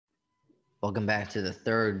Welcome back to the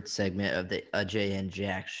third segment of the Ajay and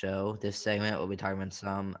Jack show. This segment we'll be talking about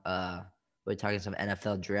some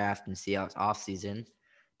NFL draft and Seahawks offseason.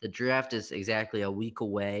 The draft is exactly a week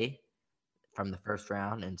away from the first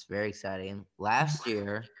round, and it's very exciting. Last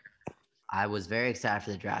year, I was very excited for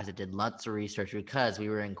the draft. I did lots of research because we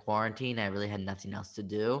were in quarantine. I really had nothing else to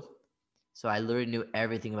do. So I literally knew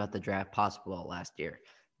everything about the draft possible last year.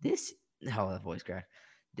 That voice crack.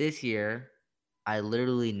 This year, I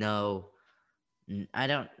literally know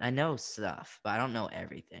I know stuff, but I don't know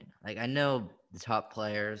everything. Like I know the top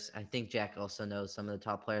players. I think Jack also knows some of the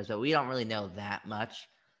top players, but we don't really know that much.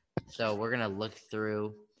 So we're gonna look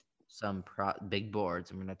through some big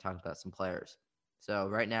boards and we're gonna talk about some players. So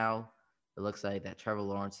right now, it looks like that Trevor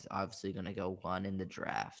Lawrence is obviously gonna go one in the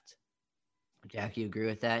draft. Jack, you agree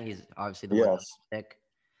with that? He's obviously the one Yes. pick.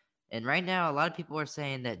 And right now, a lot of people are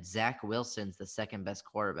saying that Zach Wilson's the second best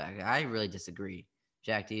quarterback. I really disagree.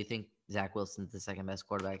 Jack, do you think Zach Wilson's the second best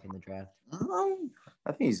quarterback in the draft?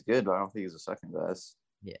 I think he's good, but I don't think he's the second best.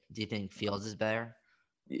 Yeah. Do you think Fields is better?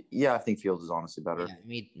 Yeah, I think Fields is honestly better.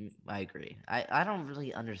 Yeah, I agree. I don't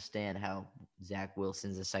really understand how Zach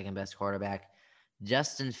Wilson's the second best quarterback.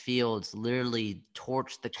 Justin Fields literally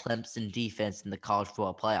torched the Clemson defense in the college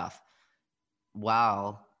football playoff,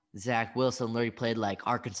 while Zach Wilson literally played like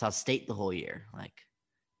Arkansas State the whole year. Like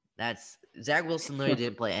that's Zach Wilson literally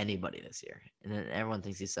didn't play anybody this year, and then everyone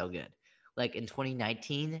thinks he's so good. Like in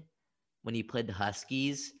 2019, when he played the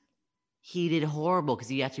Huskies, he did horrible because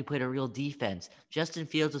he actually played a real defense. Justin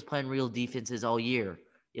Fields was playing real defenses all year.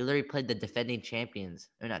 He literally played the defending champions,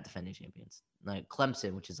 or not defending champions, like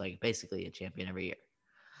Clemson, which is like basically a champion every year.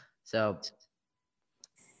 So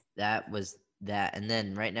that was that. And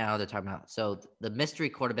then right now they're talking about the mystery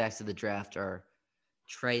quarterbacks of the draft are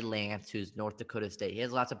Trey Lance, who's North Dakota State. He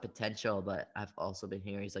has lots of potential, but I've also been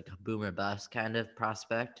hearing he's like a boomer bust kind of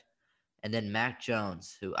prospect. And then Mac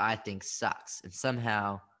Jones, who I think sucks. And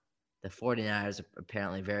somehow the 49ers are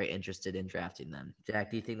apparently very interested in drafting them.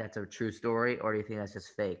 Jack, do you think that's a true story or do you think that's just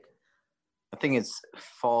fake? I think it's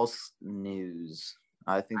false news.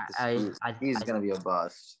 I think he's going to be a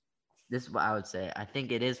bust. This is what I would say. I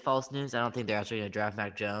think it is false news. I don't think they're actually going to draft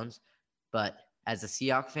Mac Jones. But as a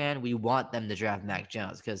Seahawks fan, we want them to draft Mac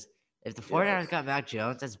Jones because if the 49ers got Mac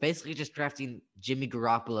Jones, that's basically just drafting Jimmy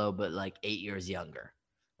Garoppolo, but like 8 years younger.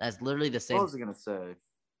 That's literally the same. What was I going to say?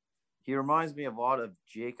 He reminds me a lot of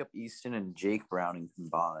Jacob Easton and Jake Browning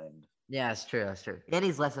combined. Yeah, that's true. That's true. And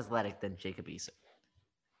he's less athletic than Jacob Eason.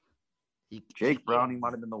 Jake Browning might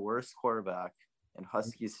have been the worst quarterback in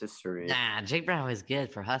Huskies history. Nah, Jake Browning was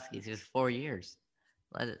good for Huskies. He was 4 years.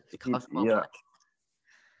 Yeah.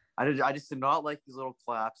 I just did not like these little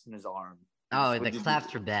claps in his arm. The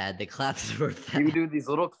claps were bad. The claps were bad. He would do these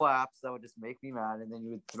little claps that would just make me mad, and then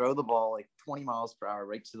you would throw the ball like 20 miles per hour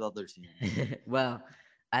right to the other team. Well,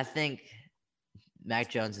 I think Mac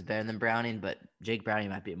Jones is better than Browning, but Jake Browning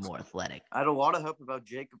might be more athletic. I had a lot of hope about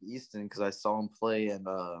Jacob Easton because I saw him play in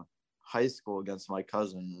high school against my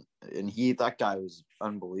cousin, and that guy was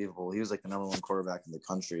unbelievable. He was like the number one quarterback in the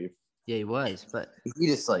country. Yeah, he was, but he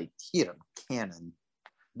had a cannon.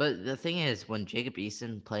 But the thing is, when Jacob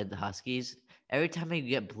Eason played the Huskies, every time he would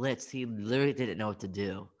get blitzed, he literally didn't know what to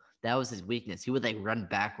do. That was his weakness. He would like run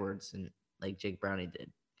backwards, and like Jake Browning did,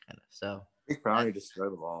 kind of. So Jake Browning just threw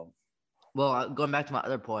the ball. Well, going back to my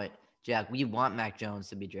other point, Jack, we want Mac Jones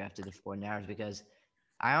to be drafted to 49ers because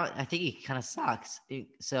I think he kind of sucks.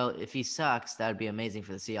 So if he sucks, that would be amazing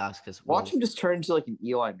for the Seahawks. Because watch him just turn into like an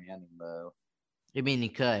Eli Manning, though. I mean, he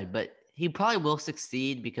could, but he probably will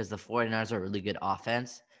succeed because the 49ers are a really good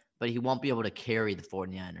offense, but he won't be able to carry the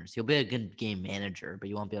 49ers. He'll be a good game manager, but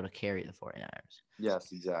he won't be able to carry the 49ers. Yes,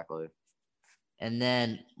 exactly. And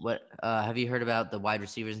then what have you heard about the wide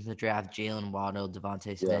receivers in the draft? Jalen Waddle,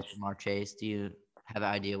 Devontae Smith, Jamar Chase. Do you have an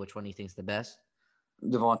idea which one you think is the best?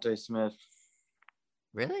 Devontae Smith.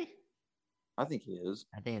 Really? I think he is.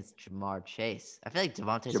 I think it's Jamar Chase. I feel like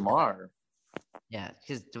Devontae Smith. Yeah,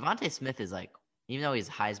 because Devontae Smith is like, even though he's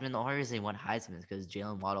Heisman, the only reason he won Heisman is because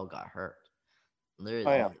Jalen Waddle got hurt. Literally.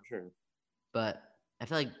 Oh, yeah, for sure. But I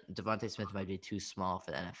feel like Devontae Smith might be too small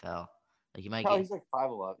for the NFL. Like he might he's like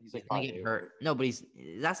 5'11". He's like 5'8". Get hurt. No, but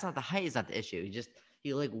that's not the height is not the issue.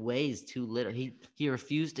 He like weighs too little. He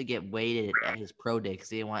refused to get weighted at his pro day because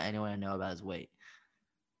he didn't want anyone to know about his weight.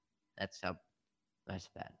 That's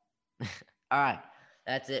bad. All right.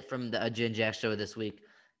 That's it from the Ajay and Jack show this week.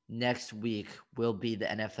 Next week will be the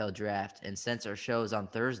NFL draft. And since our show is on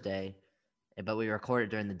Thursday, but we record it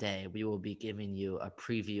during the day, we will be giving you a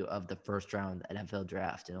preview of the first round NFL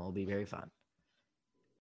draft, and it will be very fun.